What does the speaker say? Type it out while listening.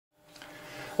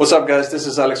What's up guys, this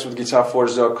is Alex with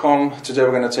GuitarForce.com. Today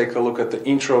we're going to take a look at the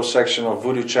intro section of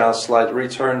Voodoo Child Slight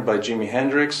Return by Jimi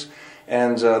Hendrix.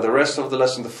 And the rest of the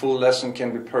lesson, the full lesson,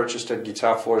 can be purchased at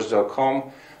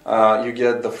GuitarForce.com. You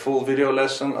get the full video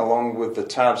lesson along with the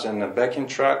tabs and the backing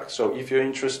track. So if you're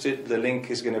interested, the link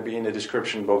is going to be in the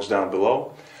description box down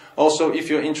below. Also, if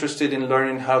you're interested in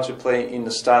learning how to play in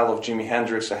the style of Jimi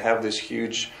Hendrix, I have this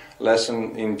huge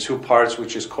lesson in 2 parts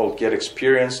which is called Get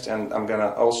Experienced, and I'm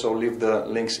gonna also leave the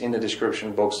links in the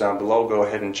description box down below. Go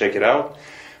ahead and check it out.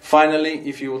 Finally,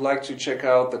 if you would like to check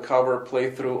out the cover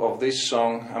playthrough of this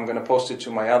song, I'm gonna post it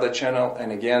to my other channel,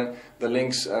 and again the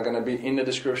links are gonna be in the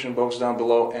description box down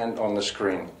below and on the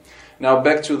screen. Now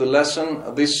back to the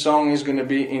lesson. This song is going to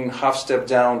be in half step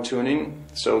down tuning,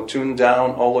 so tune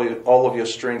down all of your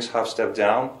strings half step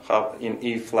down, in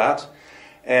E flat.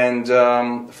 And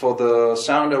for the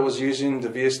sound I was using the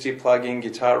VST plugin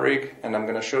Guitar Rig, and I'm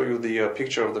going to show you the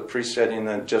picture of the preset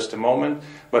in just a moment.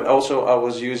 But also I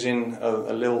was using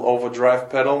a little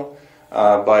overdrive pedal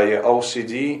by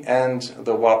OCD and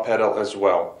the wah pedal as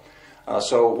well.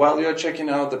 So while you're checking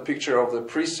out the picture of the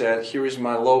preset, here is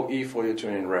my low E for your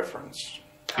tuning reference.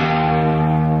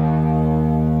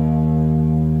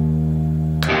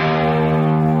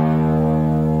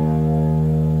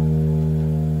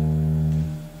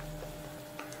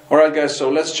 Alright guys, so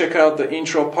let's check out the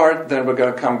intro part, then we're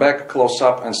going to come back close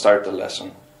up and start the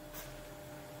lesson.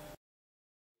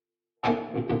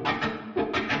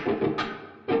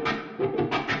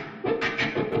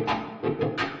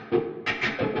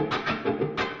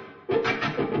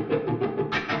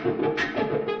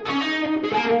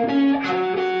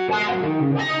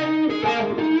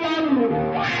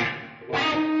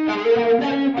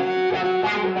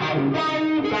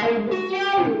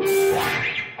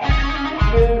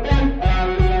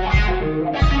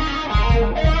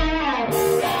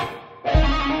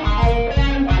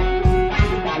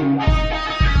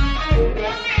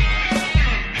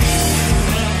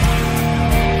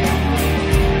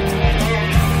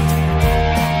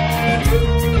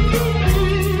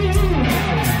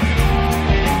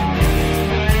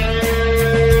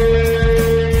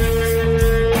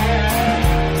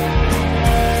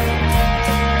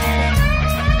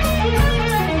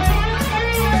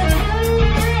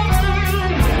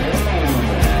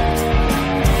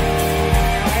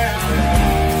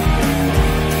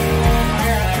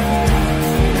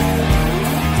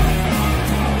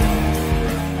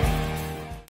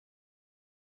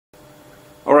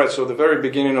 Alright, so the very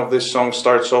beginning of this song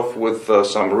starts off with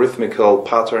some rhythmical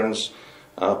patterns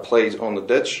played on the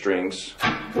dead strings,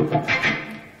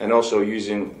 and also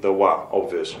using the wah,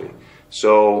 obviously.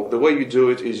 So the way you do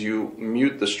it is you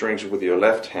mute the strings with your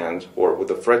left hand or with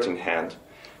the fretting hand,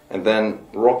 and then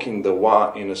rocking the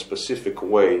wah in a specific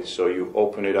way, so you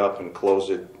open it up and close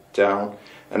it down,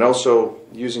 and also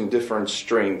using different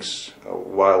strings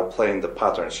while playing the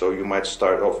pattern. So you might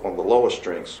start off on the lower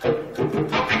strings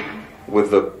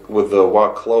with the wah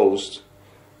closed,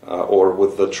 or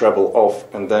with the treble off,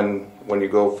 and then when you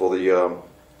go for the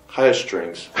higher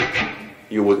strings,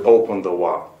 you would open the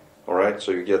wah. Alright,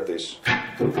 so you get this.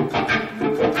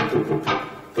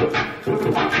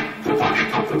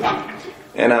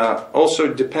 And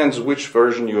also it depends which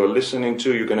version you are listening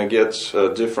to. You're gonna get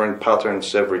different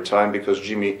patterns every time, because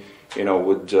Jimi,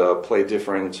 would play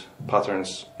different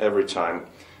patterns every time.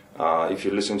 If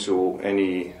you listen to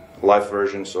any live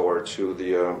versions or to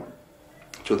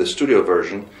the studio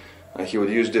version, he would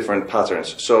use different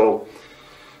patterns. So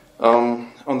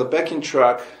on the backing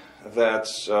track that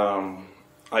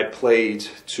I played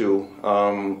to,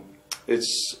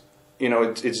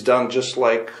 it's done just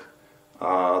like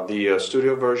the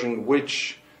studio version,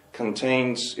 which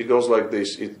contains, it goes like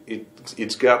this.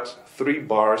 It's got 3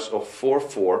 bars of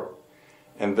 4/4,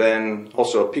 and then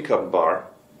also a pickup bar,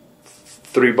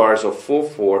 3 bars of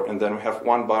 4/4, and then we have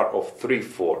 1 bar of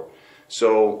 3/4.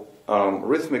 So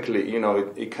rhythmically,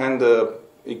 it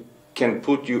can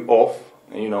put you off,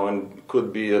 and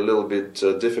could be a little bit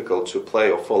difficult to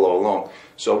play or follow along.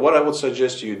 So what I would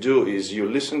suggest you do is you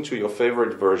listen to your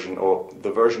favorite version, or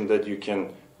the version that you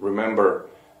can remember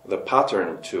the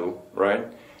pattern to, right?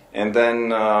 And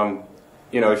then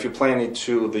if you're playing it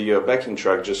to the backing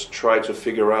track, just try to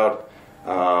figure out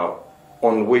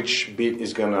on which beat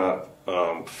is gonna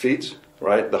fit,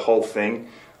 right, the whole thing.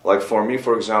 Like for me,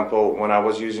 for example, when I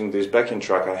was using this backing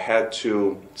track, I had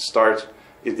to start,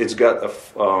 it's got a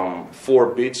 4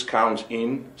 beats count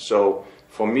in. So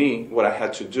for me, what I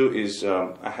had to do is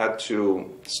I had to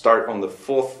start on the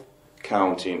 4th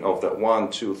counting of that 1,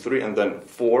 2, 3, and then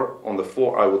 4. On the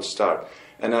 4 I would start.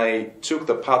 and I took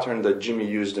the pattern that Jimi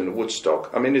used in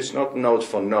Woodstock. I mean, it's not note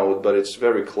for note, but it's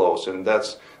very close, and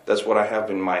that's what I have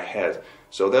in my head.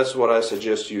 So that's what I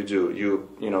suggest you do.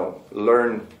 You know,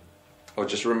 learn or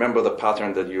just remember the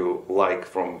pattern that you like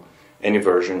from any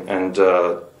version, and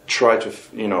try to,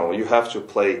 you know, you have to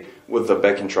play with the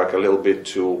backing track a little bit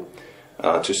to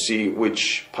see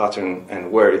which pattern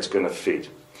and where it's going to fit.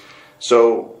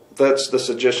 So that's the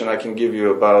suggestion I can give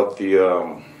you about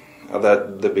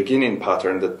the beginning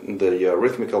pattern, the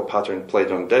rhythmical pattern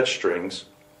played on dead strings.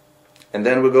 And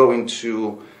then we go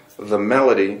into the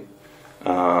melody,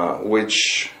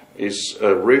 which is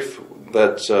a riff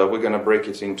that we're going to break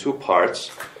it in two parts.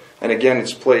 And again,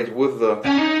 it's played with the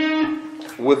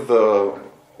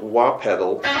wah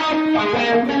pedal.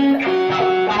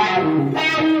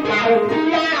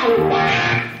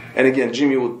 And again,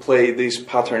 Jimi would play this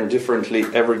pattern differently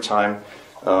every time.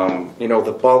 You know,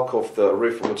 the bulk of the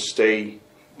riff would stay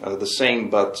the same,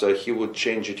 but he would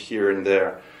change it here and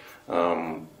there,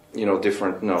 you know,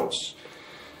 different notes.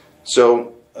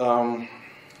 So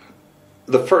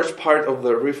the first part of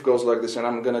the riff goes like this, and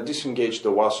I'm going to disengage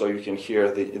the wah so you can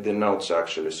hear the notes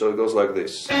actually. So it goes like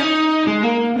this.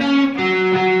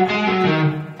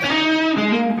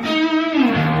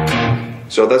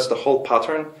 So that's the whole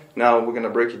pattern. Now we're going to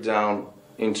break it down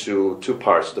into two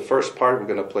parts. The first part we're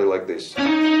going to play like this.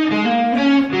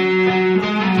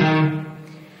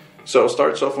 So it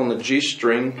starts off on the G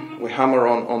string. We hammer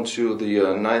onto the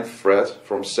 9th fret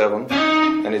from 7,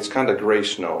 and it's kind of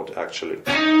grace note actually.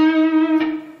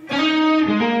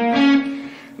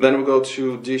 Then we go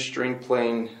to D string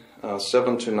playing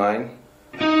 7 to 9,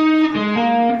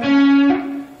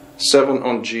 7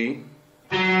 on G.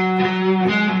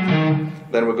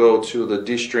 Then we go to the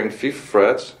D string 5th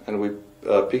fret, and we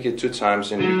pick it 2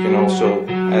 times, and you can also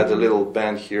add a little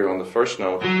bend here on the first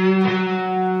note.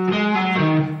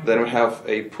 Then we have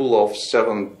a pull off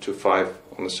 7 to 5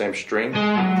 on the same string,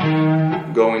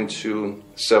 going to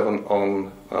 7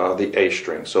 on the A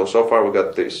string. So far we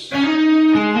got this.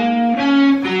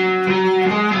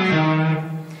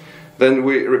 Then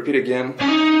we repeat again.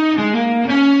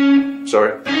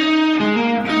 Sorry.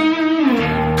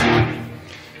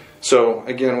 So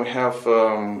again we have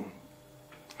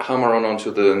hammer on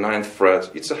onto the 9th fret.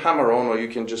 It's a hammer on, or you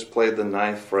can just play the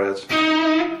 9th fret.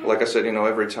 Like I said, you know,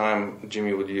 every time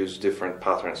Jimi would use different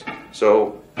patterns.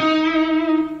 So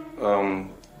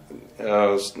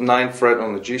 9th fret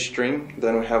on the G string,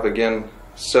 then we have again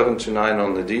 7 to 9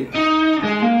 on the D,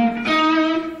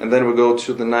 and then we go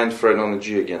to the 9th fret on the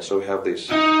G again, so we have this.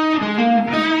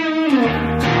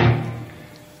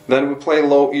 Then we play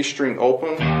low E string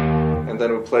open, and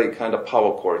then we play kind of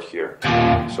power chord here.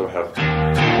 So we have,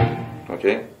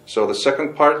 okay, so the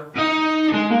second part.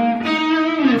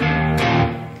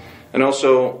 And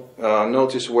also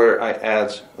notice where I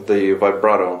add the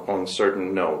vibrato on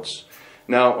certain notes.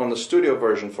 Now on the studio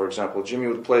version, for example, Jimi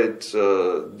would play it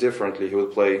differently. He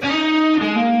would play,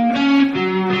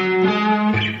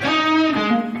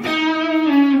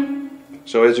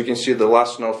 so as you can see, the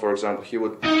last note, for example, he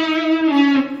would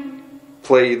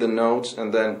play the notes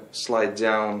and then slide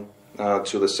down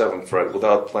to the 7th fret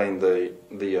without playing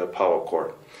the power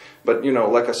chord. But you know,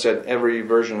 like I said, every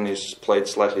version is played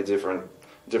slightly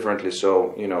differently,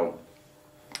 so you know,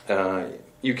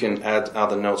 you can add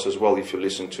other notes as well if you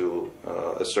listen to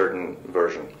a certain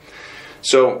version.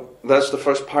 So that's the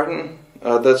first pattern,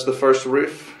 that's the first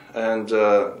riff, and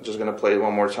just gonna play it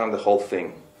one more time, the whole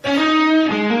thing.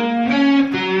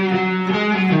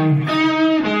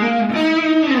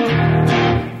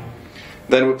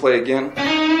 Then we play again.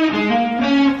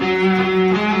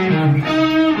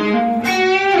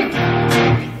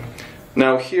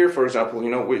 Now here, for example, you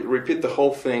know, we repeat the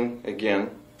whole thing again,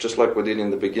 just like we did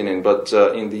in the beginning, but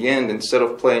in the end, instead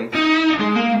of playing,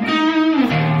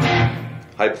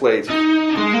 I played.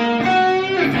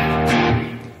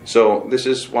 So this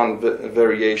is one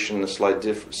variation,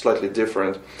 slightly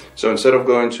different. So instead of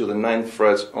going to the 9th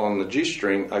fret on the G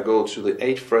string, I go to the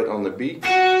 8th fret on the B,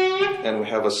 and we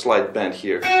have a slight bend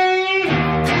here,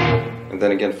 and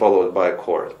then again followed by a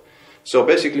chord. So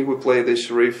basically we play this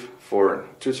riff for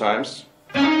 2 times.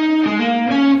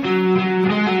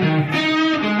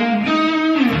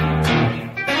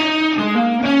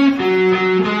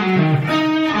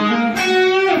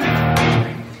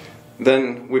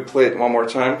 Then we play it one more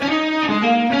time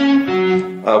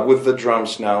with the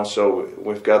drums now. So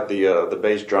we've got the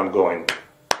bass drum going.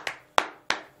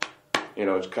 You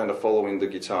know, it's kind of following the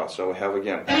guitar. So we have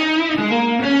again.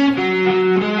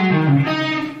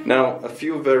 Now a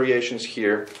few variations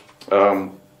here,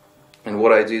 and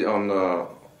what I did on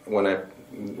when I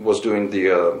was doing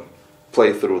the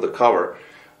playthrough, the cover.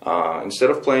 Instead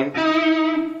of playing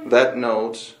that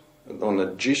note on the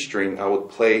G string, I would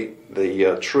play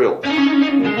the trill.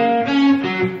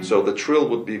 So the trill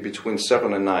would be between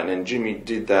 7 and 9, and Jimmy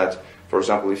did that. For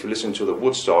example, if you listen to the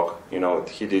Woodstock, you know,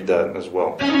 he did that as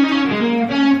well.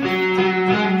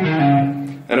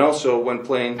 And also when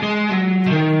playing,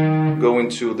 going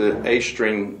to the A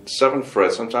string 7th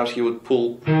fret, sometimes he would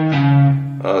pull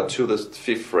to the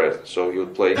 5th fret, so he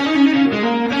would play.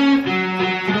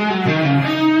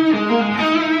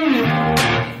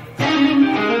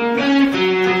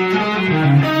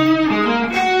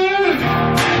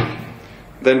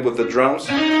 Then with the drums,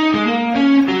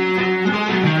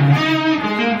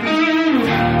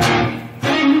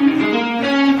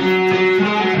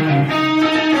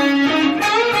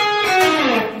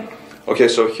 okay,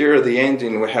 so here at the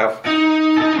ending we have,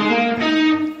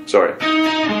 sorry.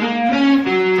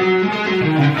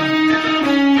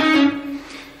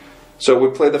 So we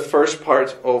play the first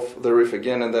part of the riff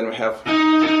again, and then we have,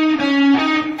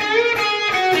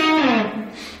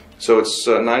 so it's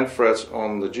 9 frets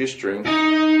on the G string.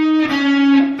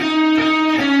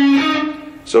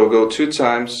 So we go 2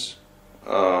 times,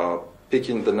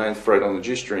 picking the 9th fret on the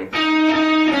G string.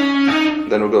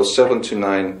 Then we go 7 to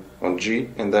 9 on G,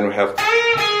 and then we have,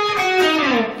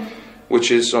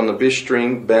 which is on the B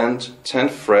string, bend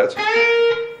 10th fret,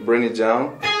 bring it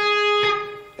down,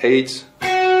 8,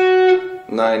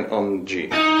 9 on G,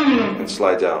 and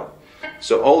slide out.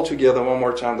 So all together, one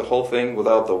more time, the whole thing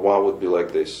without the wah would be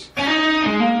like this.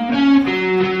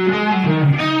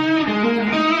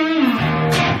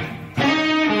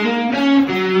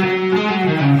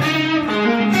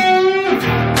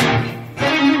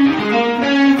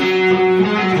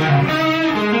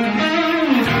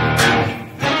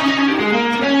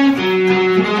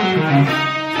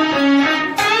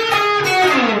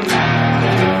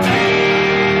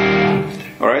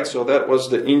 Alright, so that was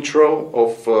the intro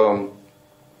of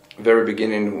very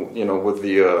beginning, you know, with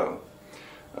the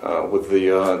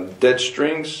dead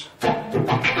strings,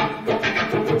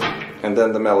 and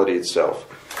then the melody itself.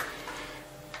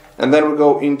 And then we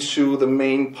go into the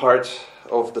main part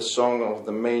of the song, of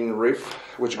the main riff,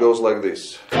 which goes like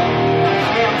this.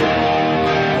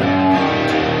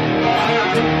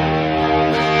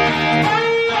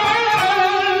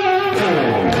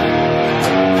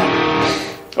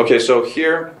 Okay, so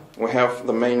here we have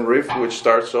the main riff, which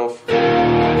starts off.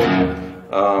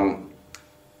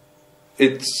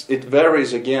 It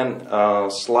varies again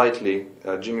slightly.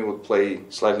 Jimmy would play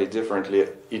slightly differently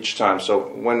each time. So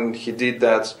when he did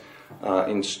that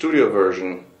in studio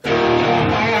version,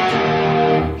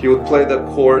 he would play the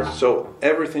chord. So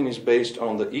everything is based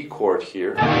on the E chord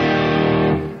here.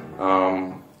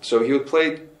 So he would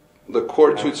play the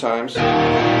chord 2 times.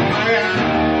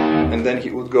 And then he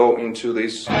would go into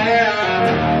this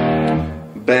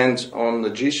bend on the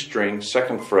G string,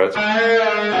 2nd fret,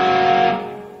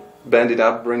 bend it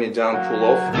up, bring it down, pull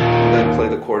off, and then play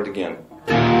the chord again.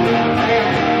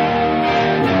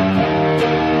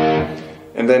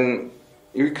 And then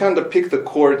you kind of pick the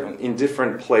chord in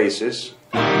different places.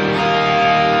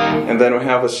 And then we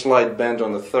have a slight bend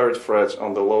on the 3rd fret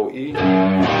on the low E,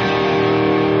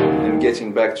 and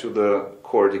getting back to the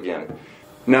chord again.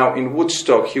 Now in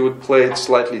Woodstock he would play it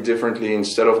slightly differently.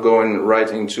 Instead of going right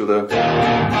into the,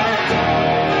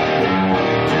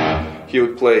 he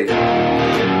would play.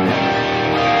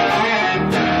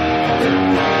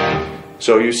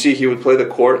 So you see he would play the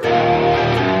chord,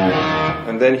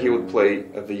 and then he would play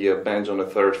the bend on the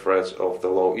 3rd fret of the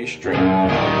low E string,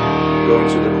 go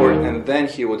into the chord, and then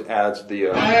he would add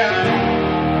the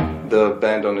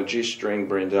bend on the G string,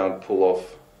 bring down, pull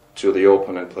off to the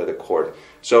open, and play the chord.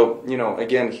 So, you know,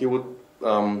 again, he would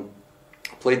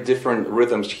play different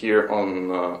rhythms here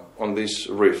on this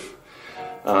riff.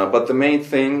 But the main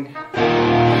thing,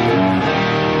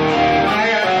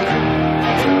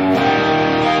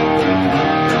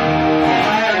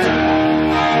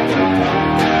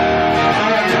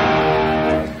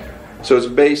 so it's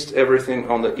based everything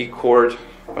on the E chord.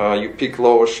 You pick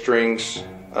lower strings,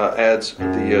 add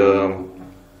the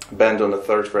bend on the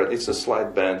 3rd fret. It's a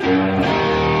slight bend.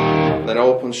 Then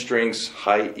open strings,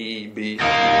 high E, B,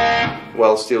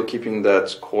 while still keeping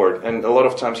that chord. And a lot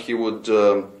of times he would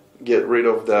get rid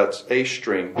of that A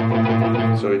string,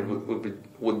 so it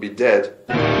would be dead.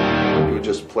 He would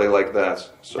just play like that.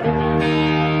 So,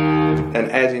 and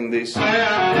adding this,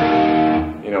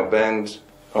 you know, bend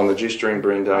on the G string,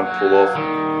 bring down, pull off,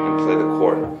 and play the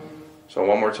chord. So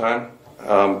one more time,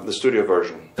 the studio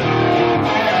version.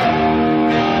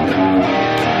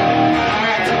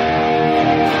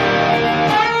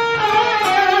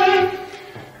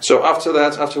 So after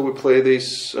that, after we play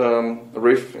this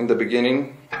riff in the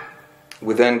beginning,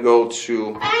 we then go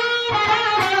to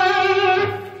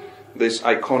this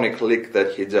iconic lick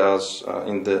that he does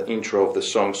in the intro of the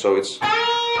song. So it's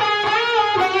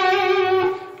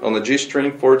on the G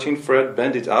string, 14th fret,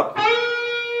 bend it up,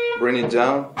 bring it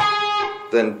down,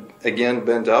 then again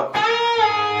bend up,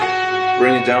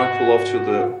 bring it down, pull off to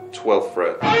the 12th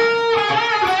fret.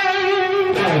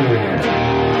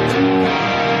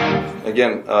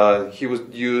 Again, he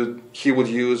would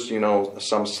use, you know,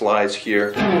 some slides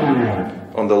here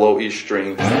on the low E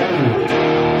string.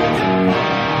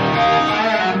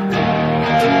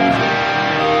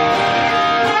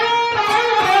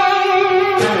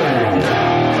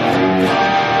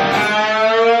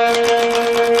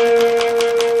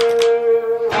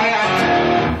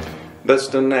 That's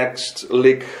the next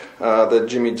lick that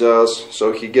Jimmy does.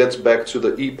 So he gets back to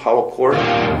the E power chord.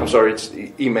 I'm sorry, it's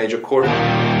the E major chord.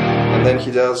 And then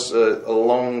he does a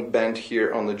long bend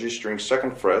here on the G string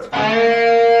 2nd fret.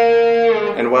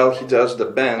 And while he does the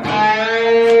bend,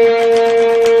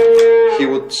 he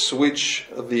would switch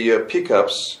the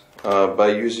pickups by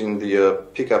using the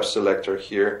pickup selector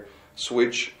here.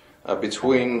 Switch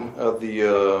between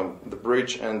the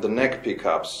bridge and the neck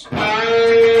pickups.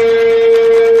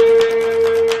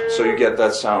 So you get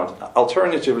that sound.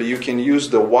 Alternatively, you can use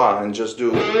the wah and just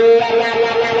do it.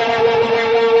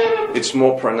 It's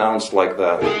more pronounced like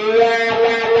that.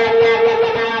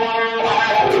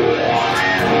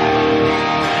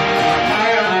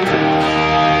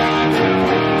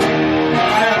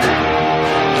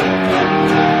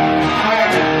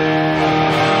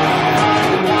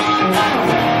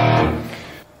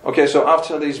 Okay, so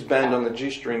after this bend on the G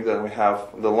string, then we have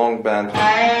the long bend.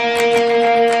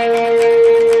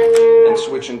 And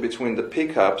switching between the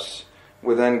pickups,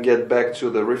 we then get back to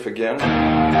the riff again.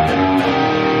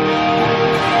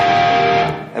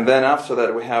 And then after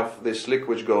that we have this lick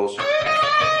which goes.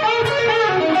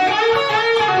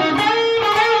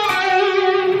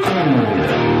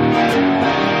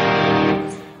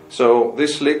 So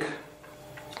this lick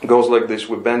goes like this.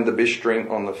 We bend the B string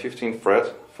on the 15th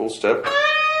fret, full step,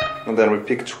 and then we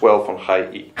pick 12 on high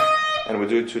E. And we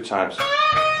do it 2 times.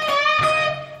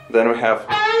 Then we have,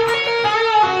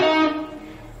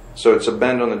 so it's a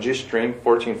bend on the G string,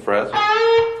 14th fret,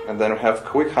 and then we have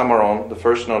quick hammer on. The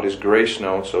first note is grace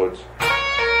note, so it's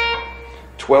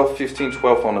 12, 15,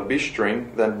 12 on the B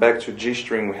string, then back to G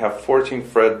string, we have 14th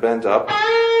fret, bend up,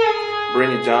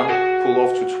 bring it down, pull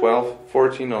off to 12,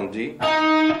 14 on D,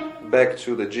 back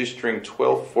to the G string,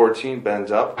 12, 14,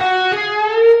 bend up,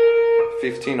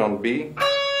 15 on B,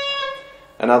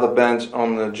 another bend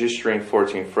on the G string,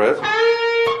 14th fret,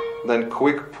 then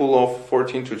quick pull off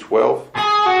 14 to 12,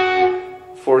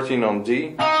 14 on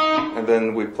D, and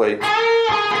then we play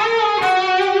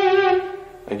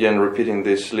again, repeating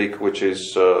this lick, which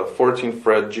is 14th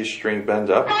fret, G string, bend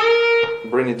up,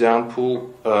 bring it down, pull,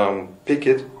 pick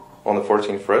it on the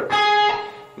 14th fret,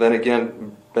 then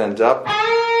again bend up,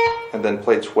 and then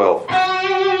play 12.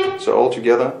 So all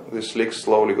together, this lick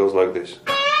slowly goes like this.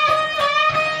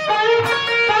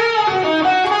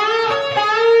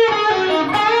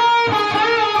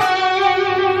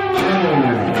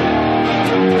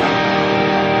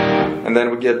 And then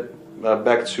we get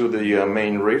back to the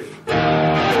main riff.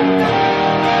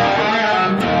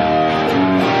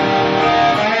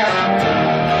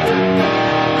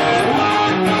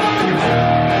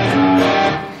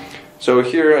 So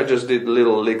here I just did a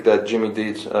little lick that Jimmy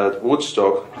did at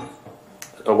Woodstock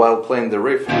while playing the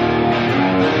riff.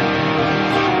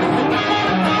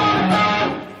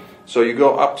 So you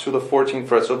go up to the 14th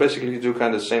fret, so basically you do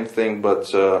kind of the same thing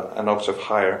but an octave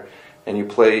higher. And you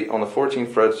play on the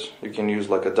 14th fret, you can use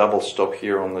like a double stop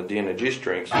here on the D and the G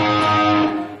strings.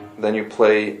 Then you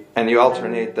play, and you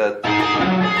alternate that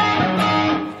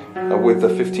with the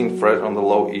 15th fret on the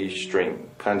low E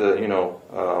string. Kind of, you know,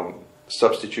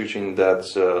 substituting that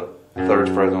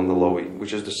 3rd fret on the low E,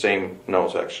 which is the same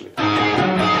note actually.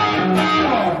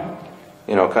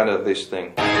 You know, kind of this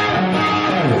thing.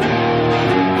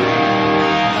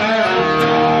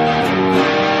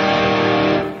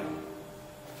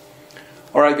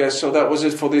 Alright guys, so that was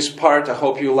it for this part. I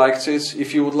hope you liked it.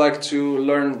 If you would like to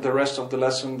learn the rest of the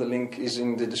lesson, the link is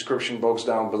in the description box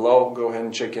down below. Go ahead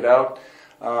and check it out.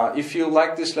 If you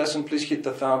like this lesson, please hit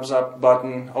the thumbs up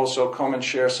button. Also comment,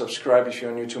 share, subscribe if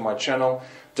you're new to my channel.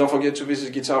 Don't forget to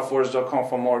visit GuitarForce.com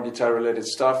for more guitar related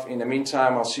stuff. In the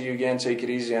meantime, I'll see you again. Take it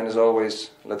easy, and as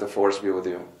always, let the force be with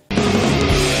you.